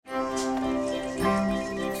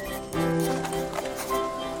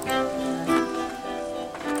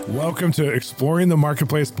Welcome to Exploring the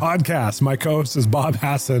Marketplace podcast. My co-host is Bob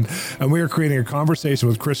Hasson, and we are creating a conversation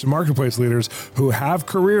with Christian marketplace leaders who have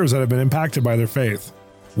careers that have been impacted by their faith.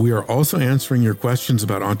 We are also answering your questions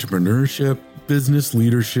about entrepreneurship, business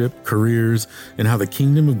leadership, careers, and how the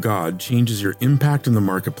kingdom of God changes your impact in the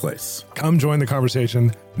marketplace. Come join the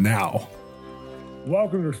conversation now.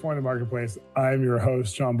 Welcome to Exploring the Marketplace. I'm your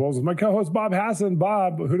host, Shawn Bolz, with my co-host, Bob Hasson.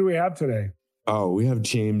 Bob, who do we have today? Oh, we have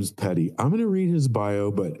James Peddie. I'm going to read his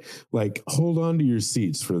bio, but hold on to your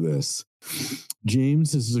seats for this.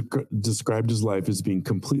 James has described his life as being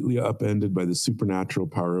completely upended by the supernatural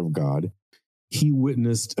power of God. He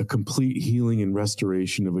witnessed a complete healing and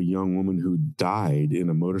restoration of a young woman who died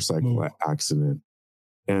in a motorcycle accident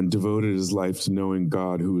and devoted his life to knowing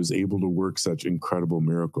God, who is able to work such incredible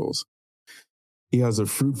miracles. He has a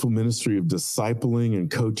fruitful ministry of discipling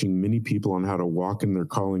and coaching many people on how to walk in their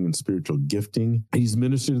calling and spiritual gifting. He's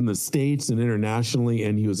ministered in the States and internationally,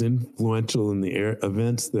 and he was influential in the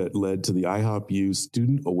events that led to the IHOP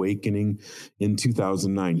Student Awakening in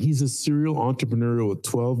 2009. He's a serial entrepreneur with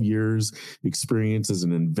 12 years experience as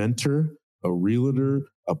an inventor, a realtor,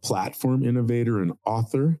 a platform innovator, and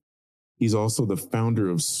author. He's also the founder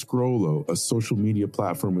of Skrollo, a social media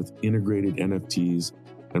platform with integrated NFTs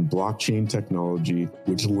and blockchain technology,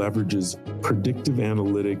 which leverages predictive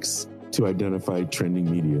analytics to identify trending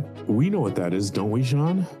media. We know what that is, don't we,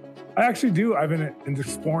 Shawn? I actually do. I've been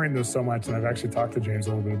exploring this so much, and I've actually talked to James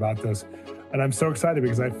a little bit about this. And I'm so excited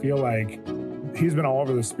because I feel like he's been all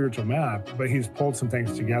over the spiritual map, but he's pulled some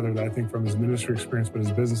things together that I think from his ministry experience, but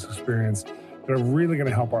his business experience, that are really going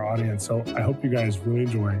to help our audience. So I hope you guys really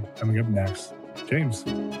enjoy. Coming up next, James.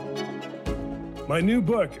 My new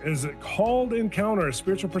book is called Encounter, a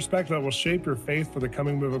spiritual perspective that will shape your faith for the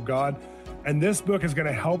coming move of God. And this book is going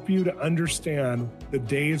to help you to understand the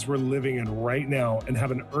days we're living in right now and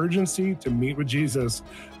have an urgency to meet with Jesus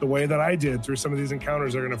the way that I did through some of these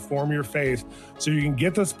encounters that are going to form your faith. So you can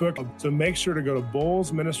get this book. So make sure to go to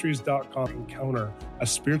bolzministries.com. Encounter, a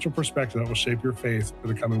spiritual perspective that will shape your faith for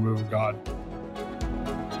the coming move of God.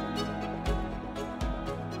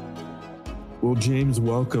 Well, James,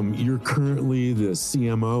 welcome. You're currently the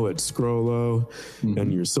CMO at Skrollo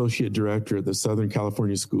and you're associate director at the Southern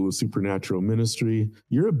California School of Supernatural Ministry.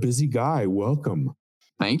 You're a busy guy. Welcome.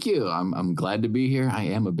 Thank you. I'm glad to be here. I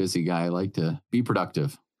am a busy guy. I like to be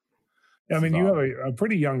productive. Yeah, I mean, you have a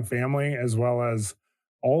pretty young family as well as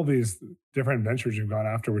all these different ventures you've gone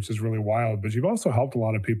after, which is really wild. But you've also helped a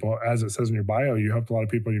lot of people. As it says in your bio, you helped a lot of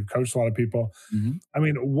people. You've coached a lot of people. Mm-hmm. I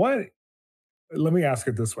mean, let me ask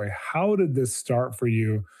it this way. How did this start for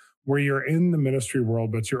you where you're in the ministry world,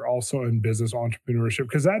 but you're also in business entrepreneurship?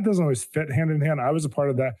 Because that doesn't always fit hand in hand. I was a part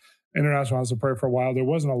of that International House of Prayer for a while. There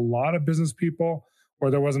wasn't a lot of business people, or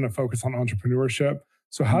there wasn't a focus on entrepreneurship.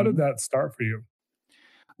 So how did that start for you?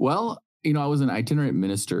 Well, I was an itinerant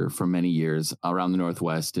minister for many years around the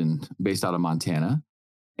Northwest and based out of Montana.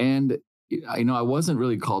 And, I wasn't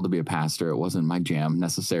really called to be a pastor. It wasn't my jam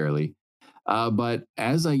necessarily. But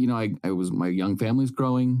as I was, my young family's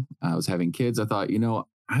growing, I was having kids. I thought,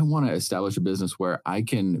 I want to establish a business where I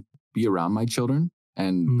can be around my children.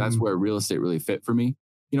 And that's where real estate really fit for me,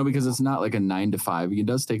 because it's not like a 9 to 5. It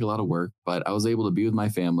does take a lot of work, but I was able to be with my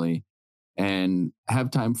family and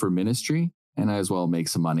have time for ministry and as well make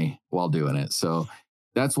some money while doing it. So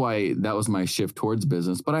that's why that was my shift towards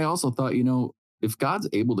business. But I also thought, if God's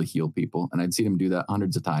able to heal people, and I'd seen him do that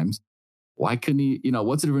hundreds of times, why couldn't he,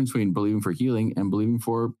 what's the difference between believing for healing and believing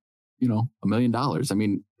for, $1 million? I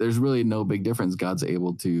mean, there's really no big difference. God's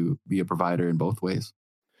able to be a provider in both ways.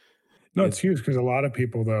 No, it's huge because a lot of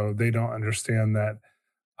people, though, they don't understand that,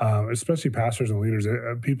 especially pastors and leaders,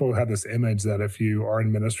 people have this image that if you are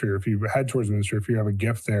in ministry or if you head towards ministry, if you have a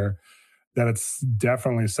gift there, that it's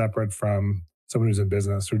definitely separate from someone who's in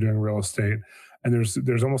business or doing real estate. And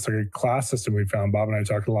there's almost like a class system we found. Bob and I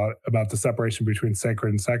talked a lot about the separation between sacred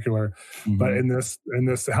and secular. Mm-hmm. But in this,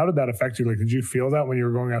 how did that affect you? Like, did you feel that when you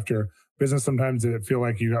were going after business? Sometimes did it feel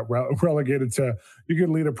like you got relegated to, you could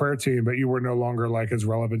lead a prayer team, but you were no longer like as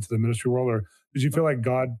relevant to the ministry world? Or did you feel like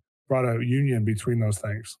God brought a union between those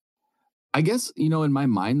things? I guess, in my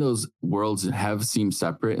mind, those worlds have seemed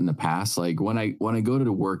separate in the past. Like when I go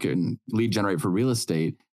to work and lead generate for real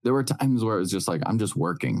estate, there were times where it was just like, I'm just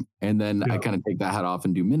working. And then I kind of take that hat off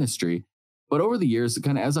and do ministry. But over the years,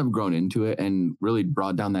 kind of as I've grown into it and really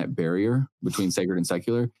brought down that barrier between sacred and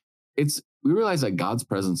secular, we realize that God's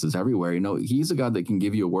presence is everywhere. He's a God that can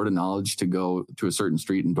give you a word of knowledge to go to a certain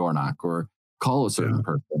street and door knock or call a certain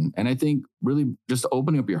person. And I think really just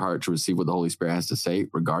opening up your heart to receive what the Holy Spirit has to say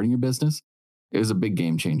regarding your business is a big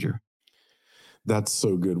game changer. That's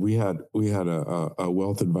so good. We had a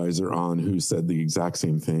wealth advisor on who said the exact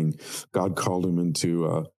same thing. God called him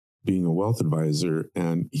into being a wealth advisor,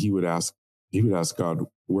 and he would ask God,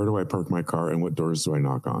 where do I park my car and what doors do I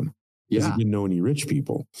knock on? Because he didn't know any rich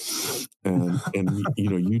people. And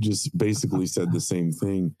you just basically said the same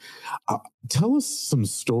thing. Tell us some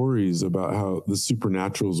stories about how the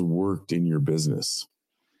supernaturals worked in your business.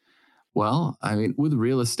 Well, I mean, with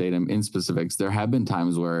real estate in specifics, there have been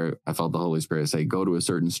times where I felt the Holy Spirit say, go to a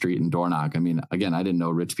certain street and door knock. I mean, again, I didn't know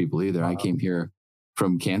rich people either. I came here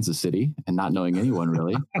from Kansas City and not knowing anyone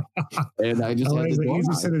really. And I just had to door easy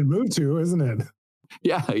knock. city to move to, isn't it?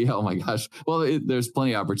 Yeah. Oh my gosh. Well, there's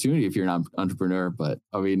plenty of opportunity if you're an entrepreneur, but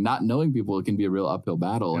I mean, not knowing people, it can be a real uphill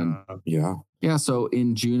battle. And yeah. So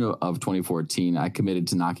in June of 2014, I committed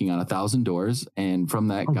to knocking on 1,000 doors. And from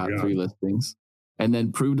that, got 3 listings. And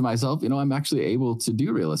then proved to myself, I'm actually able to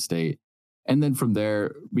do real estate. And then from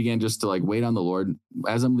there, began just to wait on the Lord.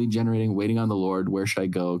 As I'm lead generating, waiting on the Lord, where should I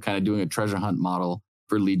go? Kind of doing a treasure hunt model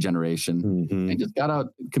for lead generation. Mm-hmm. And just got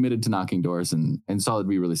out, committed to knocking doors and saw it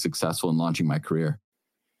be really successful in launching my career.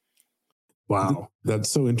 Wow. That's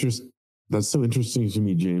so interesting. That's so interesting to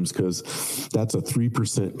me, James, because that's a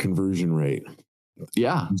 3% conversion rate.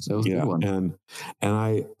 Yeah, that was a good one. And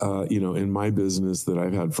I, in my business that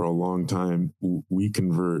I've had for a long time, we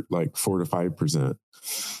convert 4 to 5%,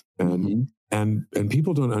 and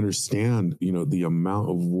people don't understand, the amount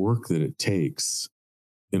of work that it takes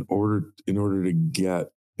in order to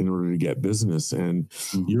get business. And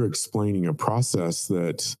you're explaining a process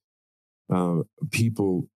that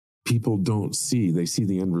people don't see. They see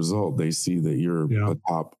the end result. They see that you're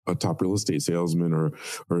a top real estate salesman or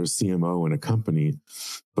a CMO in a company,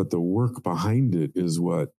 but the work behind it is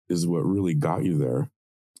what really got you there.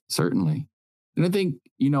 Certainly. And I think,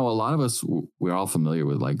 a lot of us, we're all familiar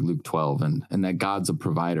with Luke 12 and that God's a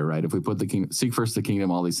provider, right? If we put seek first the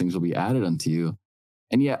kingdom, all these things will be added unto you.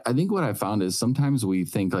 And yet, I think what I found is sometimes we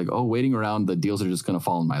think waiting around, the deals are just going to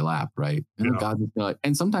fall in my lap, right? God's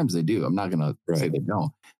and sometimes they do. I'm not going to say they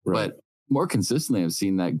don't. Right. But more consistently, I've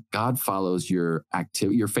seen that God follows your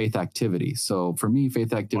faith activity. So for me,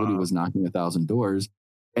 faith activity was knocking 1,000 doors,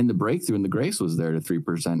 and the breakthrough and the grace was there to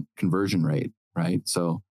 3% conversion rate, right?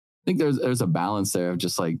 So I think there's a balance there of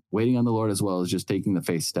just waiting on the Lord as well as just taking the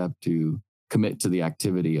faith step to commit to the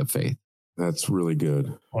activity of faith. That's really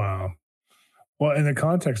good. Wow. Well, in the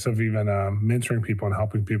context of even mentoring people and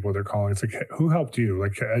helping people with their calling, it's who helped you?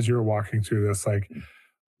 As you were walking through this,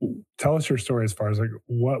 tell us your story as far as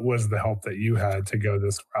what was the help that you had to go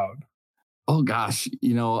this route? Oh gosh,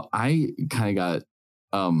 I kind of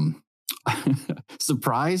got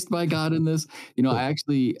surprised by God in this.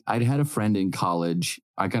 I'd had a friend in college.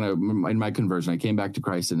 I kind of, in my conversion, I came back to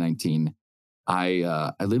Christ at 19.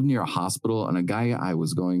 I lived near a hospital, and a guy I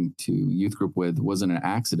was going to youth group with was in an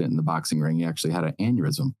accident in the boxing ring. He actually had an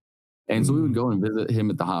aneurysm. And so we would go and visit him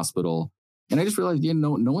at the hospital. And I just realized,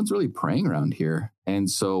 no one's really praying around here. And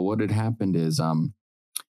so what had happened is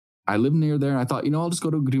I lived near there, and I thought, I'll just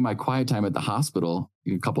go to do my quiet time at the hospital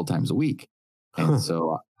a couple times a week. And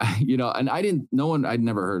so, and I'd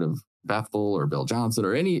never heard of Bethel or Bill Johnson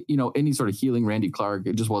or any sort of healing, Randy Clark.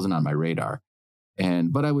 It just wasn't on my radar.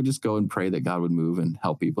 But I would just go and pray that God would move and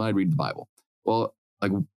help people. And I'd read the Bible. Well,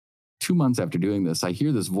 2 months after doing this, I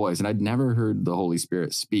hear this voice, and I'd never heard the Holy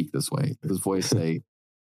Spirit speak this way. This voice say,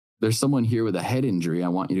 there's someone here with a head injury. I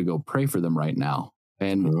want you to go pray for them right now.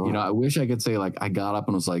 And, I wish I could say I got up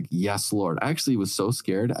and was like, yes, Lord. I actually was so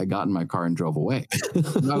scared. I got in my car and drove away.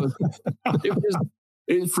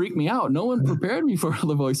 It freaked me out. No one prepared me for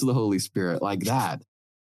the voice of the Holy Spirit like that.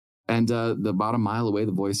 And about a mile away,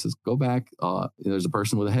 the voice says, go back. There's a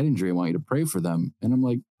person with a head injury. I want you to pray for them. And I'm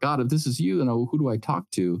like, God, if this is you, then who do I talk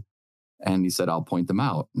to? And he said, I'll point them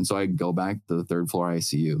out. And so I go back to the 3rd floor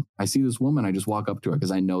ICU. I see this woman. I just walk up to her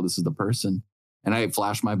because I know this is the person. And I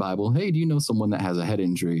flash my Bible. Hey, do you know someone that has a head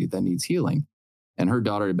injury that needs healing? And her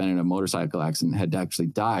daughter had been in a motorcycle accident, had actually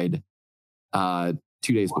died 2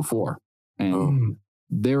 days before. And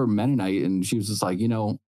they were Mennonite. And she was just like,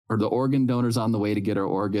 or the organ donor's on the way to get her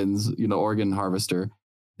organs, organ harvester.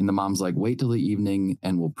 And the mom's like, wait till the evening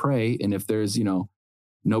and we'll pray. And if there's,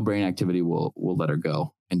 no brain activity, we'll let her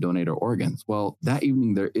go and donate her organs. Well, that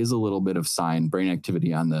evening, there is a little bit of brain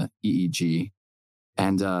activity on the EEG.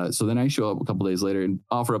 And so then I show up a couple days later and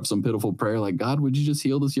offer up some pitiful prayer like, God, would you just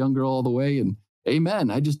heal this young girl all the way? And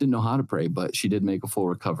amen. I just didn't know how to pray, but she did make a full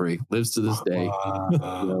recovery, lives to this day.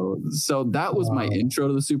 So that was my intro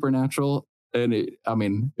to the supernatural. And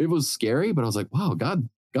it was scary, but I was like, wow,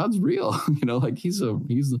 God's real. He's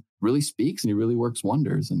really speaks and he really works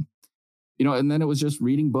wonders. And and then it was just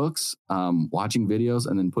reading books, watching videos,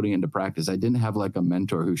 and then putting it into practice. I didn't have like a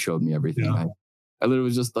mentor who showed me everything. Yeah. I literally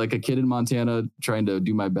was just like a kid in Montana trying to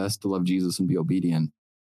do my best to love Jesus and be obedient.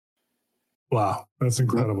 Wow, that's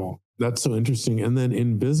incredible. That's so interesting. And then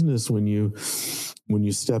in business, when you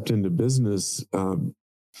stepped into business,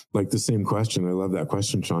 like the same question, I love that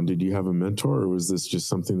question, Shawn. Did you have a mentor, or was this just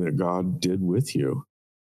something that God did with you?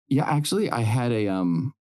 Yeah, actually, I had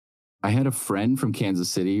a friend from Kansas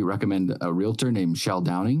City recommend a realtor named Shell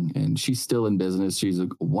Downing, and she's still in business. She's a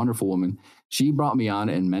wonderful woman. She brought me on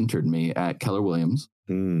and mentored me at Keller Williams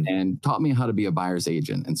and taught me how to be a buyer's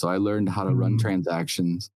agent. And so I learned how to run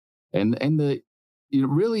transactions, and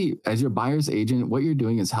really, as your buyer's agent, what you're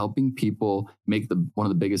doing is helping people make one of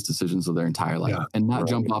the biggest decisions of their entire life, and not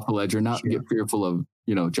jump off the ledge, or not get fearful of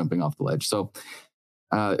jumping off the ledge. So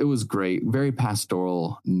it was great, very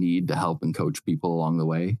pastoral need to help and coach people along the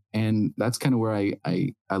way, and that's kind of where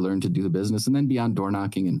I learned to do the business. And then beyond door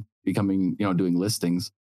knocking and becoming doing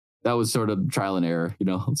listings, that was sort of trial and error,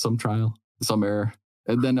 some trial, some error,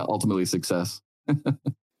 and then ultimately success.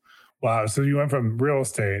 Wow! So you went from real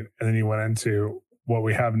estate, and then you went into what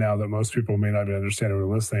we have now that most people may not even understand who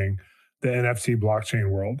are listening, the NFT blockchain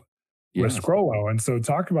world with Skrollo. And so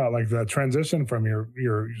talk about like the transition from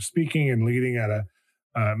your speaking and leading at a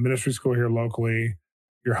ministry school here locally,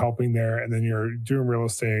 you're helping there, and then you're doing real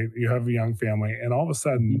estate, you have a young family, and all of a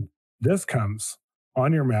sudden this comes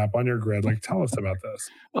on your map, on your grid. Like, tell us about this.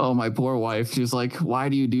 Oh, my poor wife. She's like, why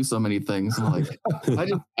do you do so many things? I'm like,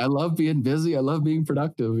 I love being busy. I love being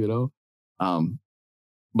productive,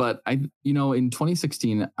 But in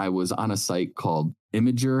 2016, I was on a site called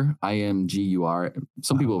Imager, IMGUR.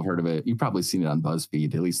 Some people have heard of it. You've probably seen it on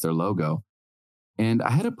BuzzFeed, at least their logo. And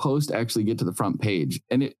I had a post actually get to the front page,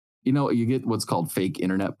 and it, you get what's called fake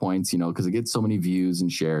internet points, because it gets so many views and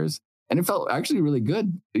shares. And it felt actually really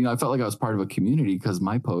good. I felt like I was part of a community because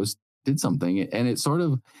my post did something, and it sort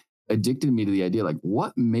of addicted me to the idea, like,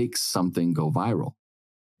 what makes something go viral?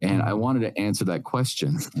 And I wanted to answer that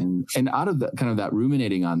question. And out of that kind of that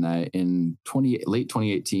ruminating on that, in late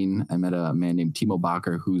 2018, I met a man named Timo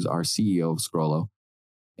Bacher, who's our CEO of Skrollo.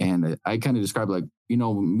 And I kind of described like,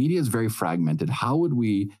 media is very fragmented. How would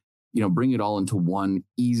we, bring it all into one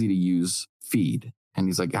easy to use feed? And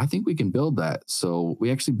he's like, I think we can build that. So we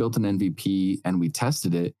actually built an MVP and we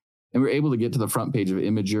tested it. And we were able to get to the front page of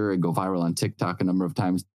Imager and go viral on TikTok a number of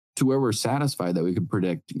times, to where we're satisfied that we could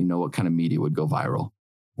predict, what kind of media would go viral.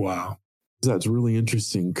 Wow. That's really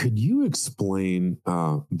interesting. Could you explain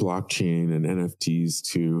blockchain and NFTs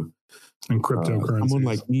to cryptocurrencies, someone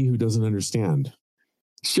like me who doesn't understand?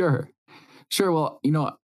 Sure. Well,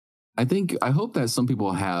 I hope that some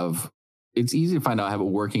people it's easy to find out, have a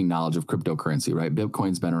working knowledge of cryptocurrency, right?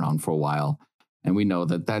 Bitcoin's been around for a while, and we know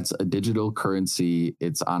that that's a digital currency.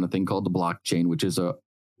 It's on a thing called the blockchain, which is a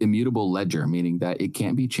immutable ledger, meaning that it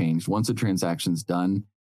can't be changed. Once a transaction's done,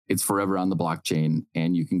 it's forever on the blockchain,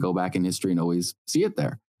 and you can go back in history and always see it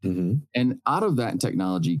there. And out of that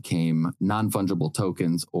technology came non-fungible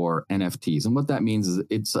tokens, or NFTs. And what that means is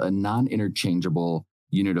it's a non-interchangeable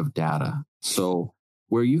unit of data. So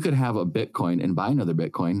where you could have a Bitcoin and buy another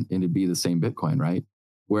Bitcoin, and it'd be the same Bitcoin, right?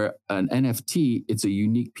 Where an NFT, it's a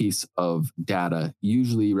unique piece of data,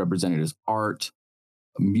 usually represented as art,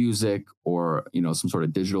 music, or some sort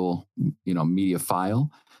of digital media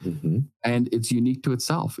file. And it's unique to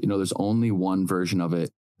itself. There's only one version of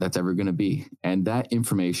it that's ever going to be, and that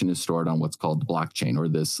information is stored on what's called the blockchain, or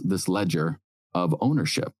this ledger of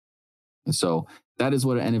ownership. And so that is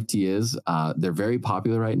what an NFT is. They're very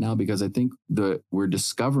popular right now because I think we're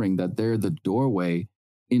discovering that they're the doorway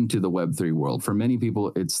into the Web3 world. For many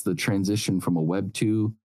people, it's the transition from a Web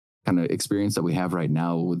 2 kind of experience that we have right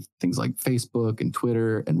now with things like Facebook and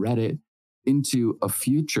Twitter and Reddit, into a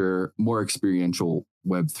future more experiential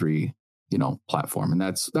Web3, platform. And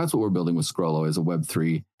that's what we're building with Skrollo, is a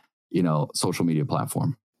Web3, social media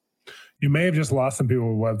platform. You may have just lost some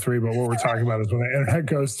people with Web3, but what we're talking about is when the internet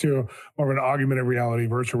goes to more of an augmented reality,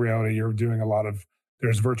 virtual reality, you're doing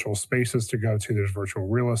there's virtual spaces to go to, there's virtual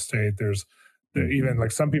real estate, there's even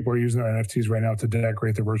like some people are using their NFTs right now to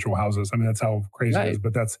decorate their virtual houses. I mean, that's how crazy it is,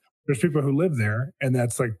 but there's people who live there, and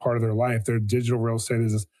that's like part of their life. Their digital real estate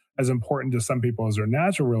is as important to some people as their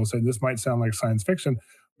natural real estate. This might sound like science fiction,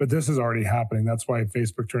 but this is already happening. That's why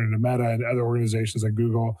Facebook turned into Meta, and other organizations like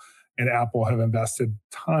Google and Apple have invested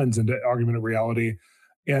tons into augmented reality.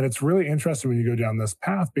 And it's really interesting when you go down this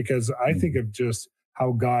path, because I think of just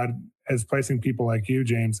how God is placing people like you,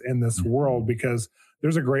 James, in this world, because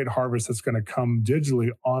there's a great harvest that's going to come digitally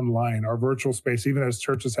online. Our virtual space, even as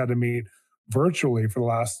churches had to meet virtually for the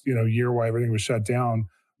last year while everything was shut down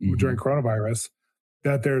during coronavirus,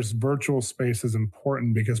 that there's virtual space is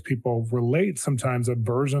important because people relate sometimes a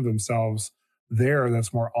version of themselves there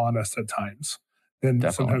that's more honest at times than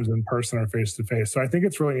Definitely. sometimes in person or face to face. So I think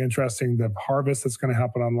it's really interesting the harvest that's going to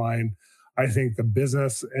happen online. I think the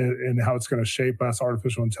business and how it's going to shape us,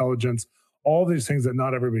 artificial intelligence, all these things that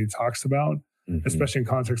not everybody talks about, especially in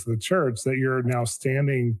context of the church, that you're now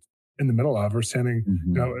standing in the middle of, or standing,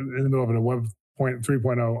 in the middle of a Web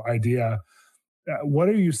 3.0 idea. What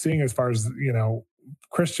are you seeing as far as,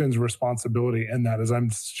 Christians' responsibility in that? As I'm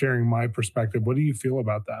sharing my perspective, what do you feel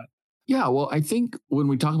about that? Yeah, well, I think when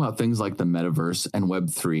we talk about things like the metaverse and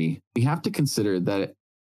Web3, we have to consider that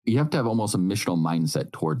you have to have almost a missional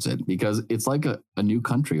mindset towards it, because it's like a new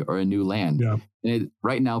country or a new land. Yeah. And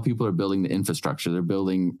right now, people are building the infrastructure, they're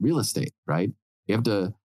building real estate, right? You have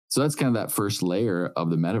to, so that's kind of that first layer of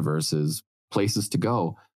the metaverse is places to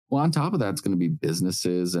go. Well, on top of that, it's going to be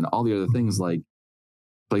businesses and all the other things like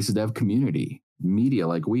places to have community, media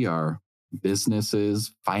like we are,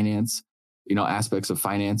 businesses, finance, aspects of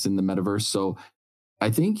finance in the metaverse. So I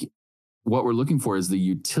think what we're looking for is the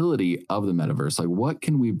utility of the metaverse. Like, what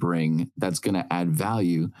can we bring that's going to add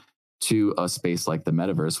value to a space like the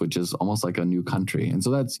metaverse, which is almost like a new country? And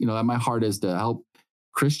so that's, my heart is to help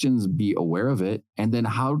Christians be aware of it, and then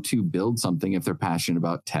how to build something if they're passionate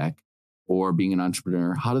about tech or being an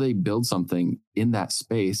entrepreneur. How do they build something in that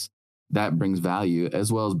space that brings value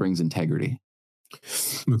as well as brings integrity?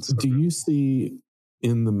 Do you see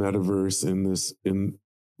in the metaverse, in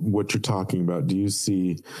what you're talking about, do you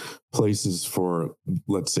see places for,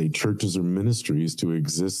 let's say, churches or ministries to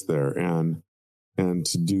exist there and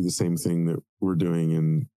to do the same thing that we're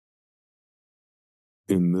doing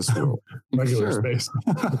in this world? Regular space.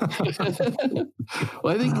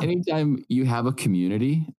 Well, I think anytime you have a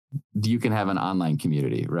community, you can have an online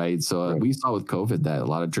community, right? So we saw with COVID that a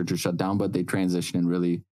lot of churches shut down, but they transitioned and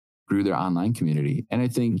really grew their online community. And I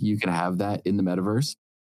think you can have that in the metaverse.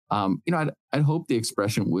 I'd hope the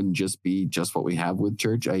expression wouldn't just be just what we have with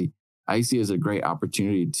church. I see it as a great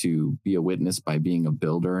opportunity to be a witness by being a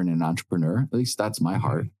builder and an entrepreneur. At least that's my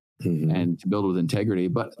heart. And to build with integrity.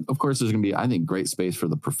 But of course, there's going to be, I think, great space for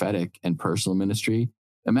the prophetic and personal ministry.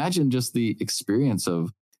 Imagine just the experience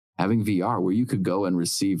of having VR where you could go and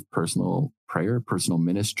receive personal prayer, personal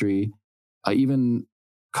ministry, even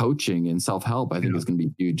coaching and self-help. I think is going to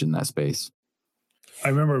be huge in that space. I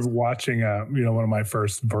remember watching, one of my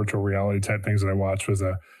first virtual reality type things that I watched was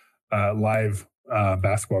a live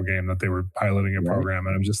basketball game that they were piloting a program.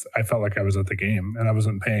 And I felt like I was at the game and I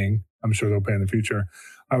wasn't paying. I'm sure they'll pay in the future.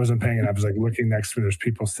 I wasn't paying, and I was like looking next to me. There's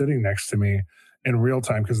people sitting next to me in real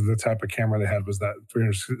time because of the type of camera they had was that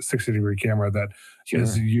 360-degree camera that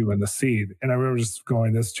is you in the seat. And I remember just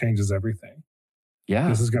going, this changes everything. Yeah.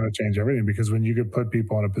 This is going to change everything, because when you could put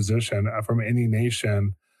people in a position from any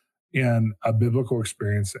nation in a biblical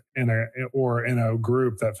experience or in a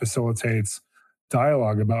group that facilitates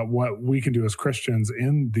dialogue about what we can do as Christians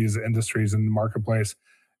in these industries and the marketplace,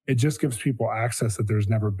 it just gives people access that there's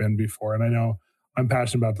never been before. And I know I'm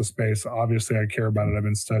passionate about the space. Obviously, I care about it. I've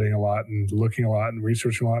been studying a lot and looking a lot and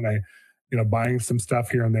researching a lot, and buying some stuff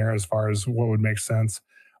here and there as far as what would make sense.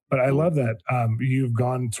 But I love that you've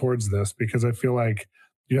gone towards this, because I feel like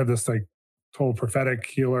you have this like total prophetic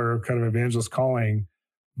healer kind of evangelist calling,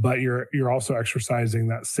 but you're also exercising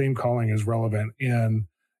that same calling as relevant in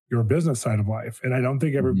your business side of life. And I don't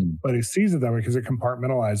think everybody sees it that way, because it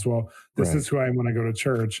compartmentalized. Well, this is who I am when I go to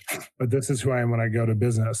church, but this is who I am when I go to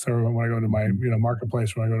business, or when I go to my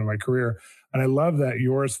marketplace, when I go to my career. And I love that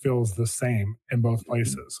yours feels the same in both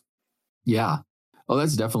places. Yeah. Oh,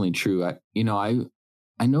 that's definitely true.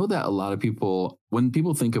 I know that a lot of people, when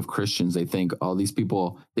people think of Christians, they think, oh, these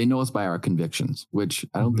people, they know us by our convictions, which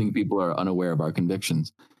I don't think people are unaware of our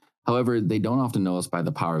convictions. However, they don't often know us by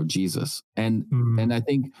the power of Jesus. And I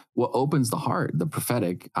think what opens the heart, the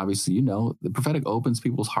prophetic, obviously, the prophetic opens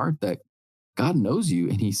people's heart that God knows you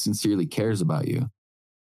and he sincerely cares about you.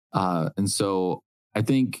 And so I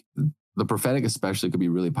think the prophetic especially could be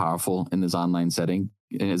really powerful in this online setting,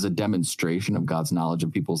 and as a demonstration of God's knowledge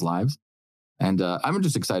of people's lives. And I'm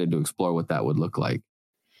just excited to explore what that would look like.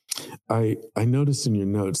 I noticed in your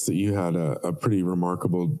notes that you had a pretty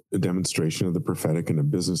remarkable demonstration of the prophetic in a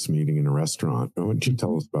business meeting in a restaurant. Why don't you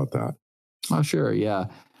tell us about that? Oh, sure. Yeah.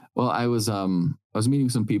 Well, I was meeting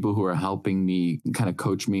some people who are helping me kind of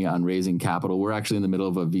coach me on raising capital. We're actually in the middle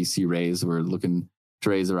of a VC raise. We're looking to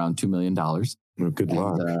raise around $2 million. Well, good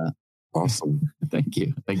luck. Awesome. Thank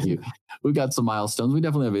you. We've got some milestones. We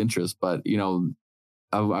definitely have interest, but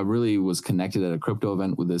I really was connected at a crypto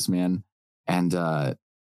event with this man, and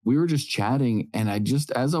we were just chatting. And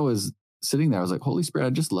as I was sitting there, I was like, Holy Spirit,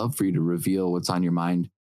 I'd just love for you to reveal what's on your mind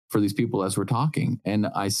for these people as we're talking. And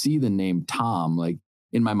I see the name Tom, like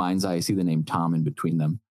in my mind's eye, I see the name Tom in between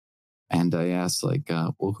them. And I asked like,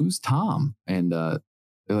 well, who's Tom? And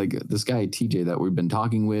like this guy, TJ, that we've been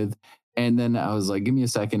talking with. And then I was like, give me a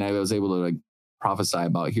second. I was able to like prophesy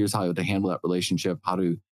about here's how to handle that relationship, how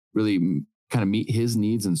to really kind of meet his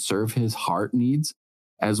needs and serve his heart needs,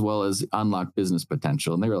 as well as unlock business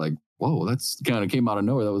potential. And they were like, whoa, that's kind of came out of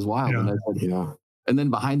nowhere. That was wild. Yeah. And I said, and then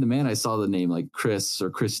behind the man, I saw the name like Chris or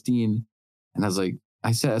Christine. And I was like,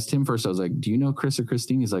 asked him first, I was like, do you know Chris or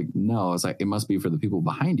Christine? He's like, no. I was like, it must be for the people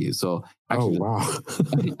behind you. So actually, wow.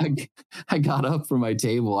 I got up from my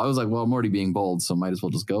table. I was like, well, I'm already being bold, so might as well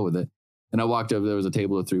just go with it. And I walked over, there was a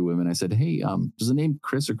table of 3 women. I said, hey, does the name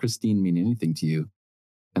Chris or Christine mean anything to you?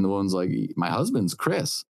 And the woman's like, my husband's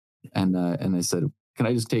Chris. And I said, can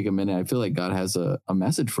I just take a minute? I feel like God has a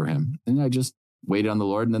message for him. And I just waited on the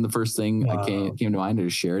Lord. And then the first thing that came to mind, I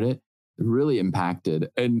just shared it. It really impacted.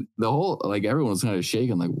 And the whole, like everyone was kind of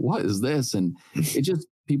shaking, like, what is this? And it just,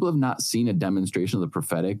 people have not seen a demonstration of the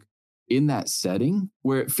prophetic in that setting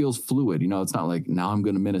where it feels fluid. You know, it's not like, now I'm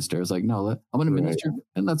going to minister. It's like, no, I'm going to minister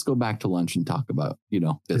and let's go back to lunch and talk about,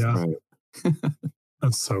 business. Yeah. Right.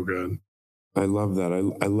 That's so good. I love that.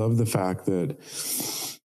 I love the fact that,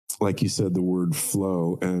 like you said, the word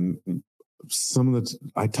flow, and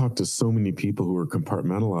I talk to so many people who are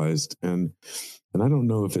compartmentalized, and I don't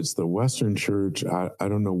know if it's the Western church. I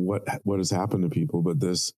don't know what has happened to people, but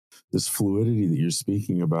this fluidity that you're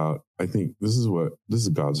speaking about, I think this is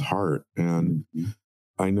God's heart. And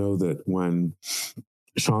I know that when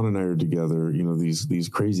Shawn and I are together, these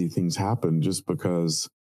crazy things happen just because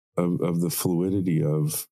of the fluidity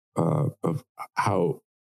of how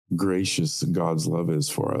gracious God's love is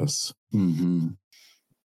for us. Mm-hmm.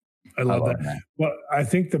 I love that. Well, I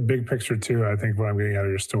think the big picture too, I think what I'm getting out of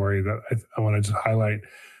your story that I want to just highlight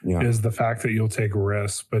is the fact that you'll take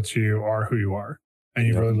risks, but you are who you are and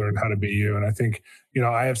you've really learned how to be you. And I think,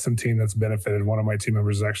 I have some team that's benefited. One of my team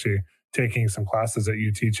members is actually taking some classes that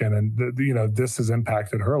you teach in, and this has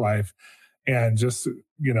impacted her life, and just,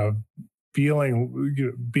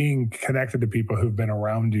 being connected to people who've been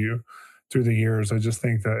around you through the years. I just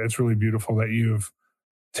think that it's really beautiful that you've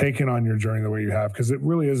taken on your journey the way you have, because it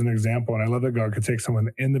really is an example. And I love that God could take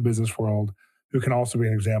someone in the business world who can also be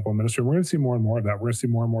an example in ministry. We're going to see more and more of that. We're going to see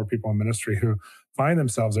more and more people in ministry who find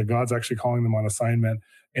themselves that God's actually calling them on assignment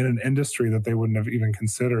in an industry that they wouldn't have even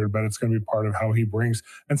considered, but it's going to be part of how he brings.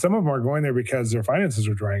 And some of them are going there because their finances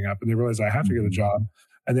are drying up and they realize I have to get a job,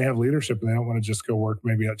 and they have leadership and they don't want to just go work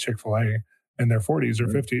maybe at Chick-fil-A in their 40s or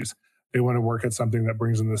 50s. They want to work at something that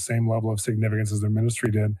brings them the same level of significance as their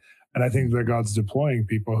ministry did. And I think that God's deploying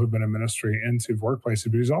people who've been in ministry into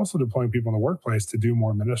workplaces, but he's also deploying people in the workplace to do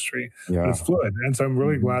more ministry. Yeah. But it's fluid. And so I'm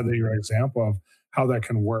really glad that you're an example of how that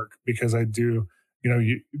can work, because I do,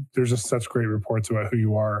 there's just such great reports about who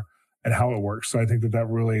you are and how it works. So I think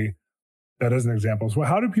that is an example. So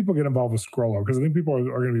how do people get involved with Skrollo? Because I think people are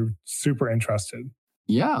going to be super interested.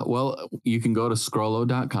 Yeah, well, you can go to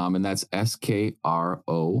Skrollo.com, and that's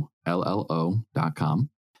SKROLLO.com.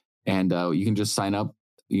 And you can just sign up.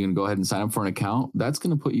 You can go ahead and sign up for an account. That's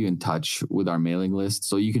going to put you in touch with our mailing list,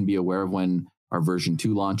 so you can be aware of when our version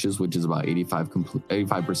 2 launches, which is about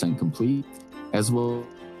 85% complete, as well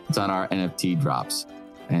as on our NFT drops.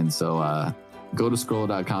 And so go to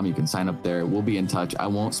Skrollo.com. You can sign up there. We'll be in touch. I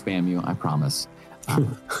won't spam you, I promise. But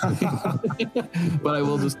I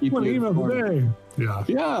will just keep you informed.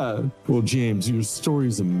 Yeah. Well, James, your story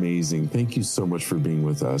is amazing. Thank you so much for being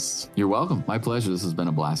with us. You're welcome. My pleasure. This has been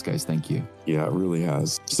a blast, guys. Thank you. Yeah, it really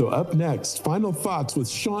has. So up next, final thoughts with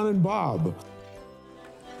Shawn and Bob.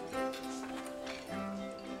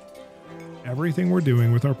 Everything we're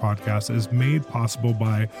doing with our podcast is made possible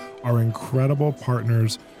by our incredible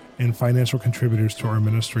partners and financial contributors to our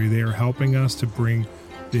ministry. They are helping us to bring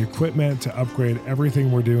the equipment, to upgrade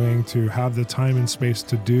everything we're doing, to have the time and space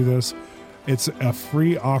to do this. It's a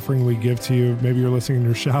free offering we give to you. Maybe you're listening in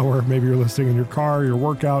your shower, maybe you're listening in your car, your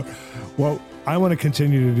workout. Well, I want to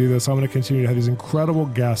continue to do this. I want to continue to have these incredible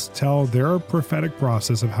guests tell their prophetic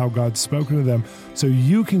process of how God's spoken to them, so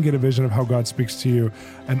you can get a vision of how God speaks to you,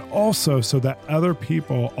 and also so that other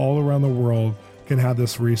people all around the world can have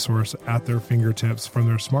this resource at their fingertips from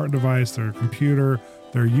their smart device, their computer,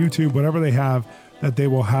 their YouTube, whatever they have, that they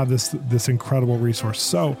will have this incredible resource.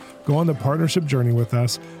 So go on the partnership journey with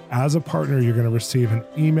us. As a partner, you're going to receive an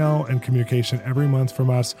email and communication every month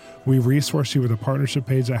from us. We resource you with a partnership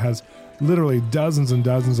page that has literally dozens and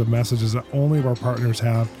dozens of messages that only of our partners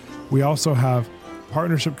have. We also have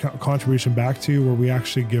partnership contribution back to you, where we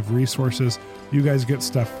actually give resources. You guys get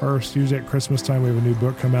stuff first. Usually at Christmas time, we have a new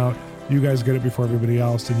book come out. You guys get it before everybody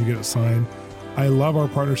else, and you get it signed. I love our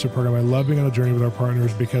partnership program. I love being on a journey with our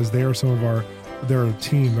partners because they are they're a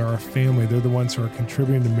team, they're our family. They're the ones who are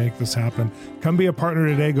contributing to make this happen. Come be a partner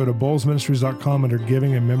today. Go to bolzministries.com under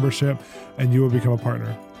giving and membership, and you will become a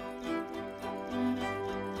partner.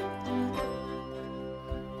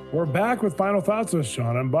 We're back with final thoughts with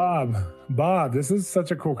Shawn and Bob. Bob, this is such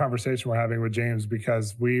a cool conversation we're having with James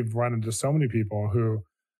because we've run into so many people who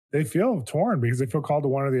they feel torn because they feel called to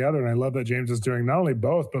one or the other. And I love that James is doing not only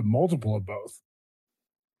both, but multiple of both.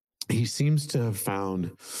 He seems to have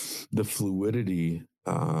found the fluidity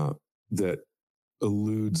that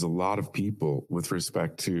eludes a lot of people with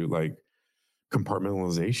respect to like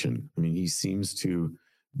compartmentalization. I mean, he seems to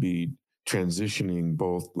be transitioning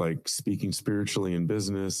both like speaking spiritually in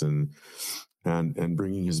business and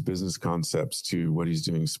bringing his business concepts to what he's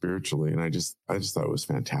doing spiritually. And I just thought it was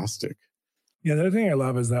fantastic. Yeah. The other thing I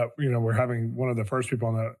love is that, we're having one of the first people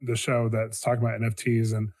on the show that's talking about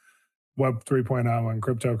NFTs and Web 3.0 and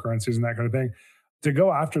cryptocurrencies and that kind of thing. To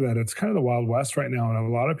go after that, it's kind of the Wild West right now. And a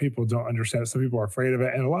lot of people don't understand it. Some people are afraid of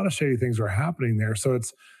it. And a lot of shady things are happening there. So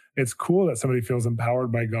it's cool that somebody feels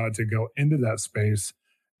empowered by God to go into that space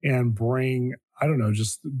and bring, I don't know,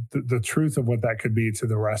 just the truth of what that could be to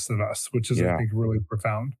the rest of us, which is, I think, really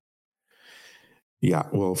profound. Yeah,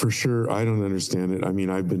 well, for sure. I don't understand it. I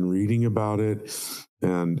mean, I've been reading about it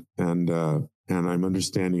and I'm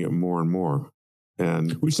understanding it more and more.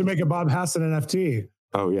 And we should make a Bob Hasson NFT.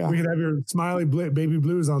 Oh, yeah. We could have your smiley baby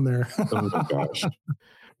blues on there. Oh, my gosh.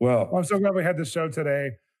 Well, I'm so glad we had this show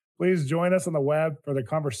today. Please join us on the web for the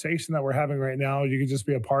conversation that we're having right now. You can just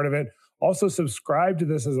be a part of it. Also, subscribe to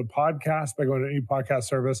this as a podcast by going to any podcast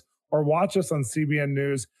service or watch us on CBN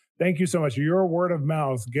News. Thank you so much. Your word of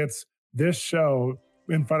mouth gets this show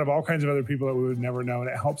in front of all kinds of other people that we would never know. And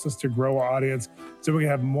it helps us to grow our audience so we can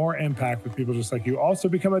have more impact with people just like you. Also,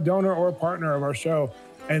 become a donor or a partner of our show.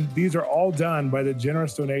 And these are all done by the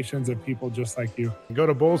generous donations of people just like you. Go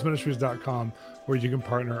to bolzministries.com where you can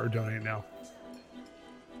partner or donate now.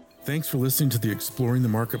 Thanks for listening to the Exploring the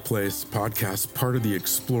Marketplace podcast, part of the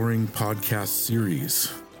Exploring podcast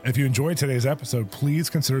series. If you enjoyed today's episode, please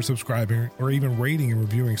consider subscribing or even rating and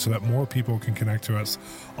reviewing so that more people can connect to us.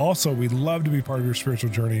 Also, we'd love to be part of your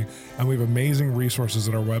spiritual journey, and we have amazing resources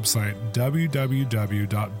at our website,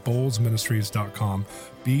 www.bolzministries.com,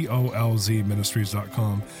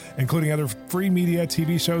 BOLZministries.com, including other free media,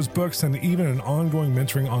 TV shows, books, and even an ongoing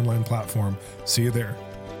mentoring online platform. See you there.